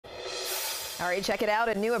All right, check it out.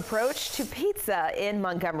 A new approach to pizza in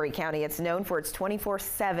Montgomery County. It's known for its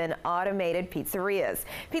 24/7 automated pizzerias.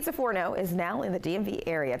 PizzaForno is now in the DMV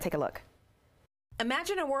area. Take a look.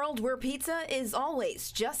 Imagine a world where pizza is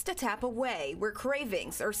always just a tap away, where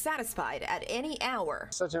cravings are satisfied at any hour.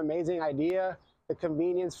 Such an amazing idea, the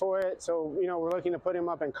convenience for it. So, we're looking to put them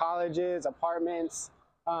up in colleges, apartments,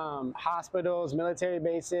 hospitals, military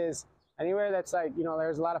bases, anywhere that's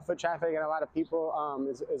there's a lot of foot traffic and a lot of people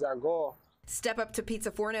is our goal. Step up to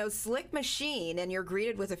PizzaForno's slick machine and you're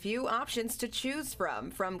greeted with a few options to choose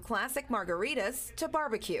from classic margaritas to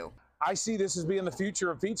barbecue. I see this as being the future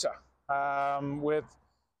of pizza. With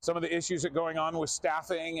some of the issues that are going on with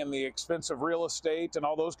staffing and the expense of real estate and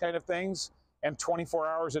all those kind of things, and 24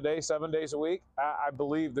 hours a day, 7 days a week, I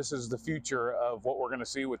believe this is the future of what we're going to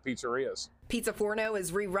see with pizzerias. PizzaForno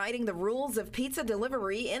is rewriting the rules of pizza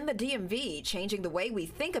delivery in the DMV, changing the way we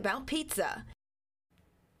think about pizza.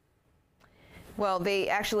 Well, they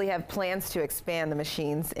actually have plans to expand the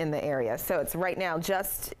machines in the area. So it's right now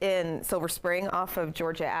just in Silver Spring off of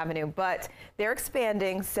Georgia Avenue, but they're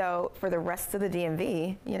expanding. So for the rest of the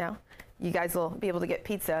DMV, you guys will be able to get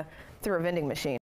pizza through a vending machine.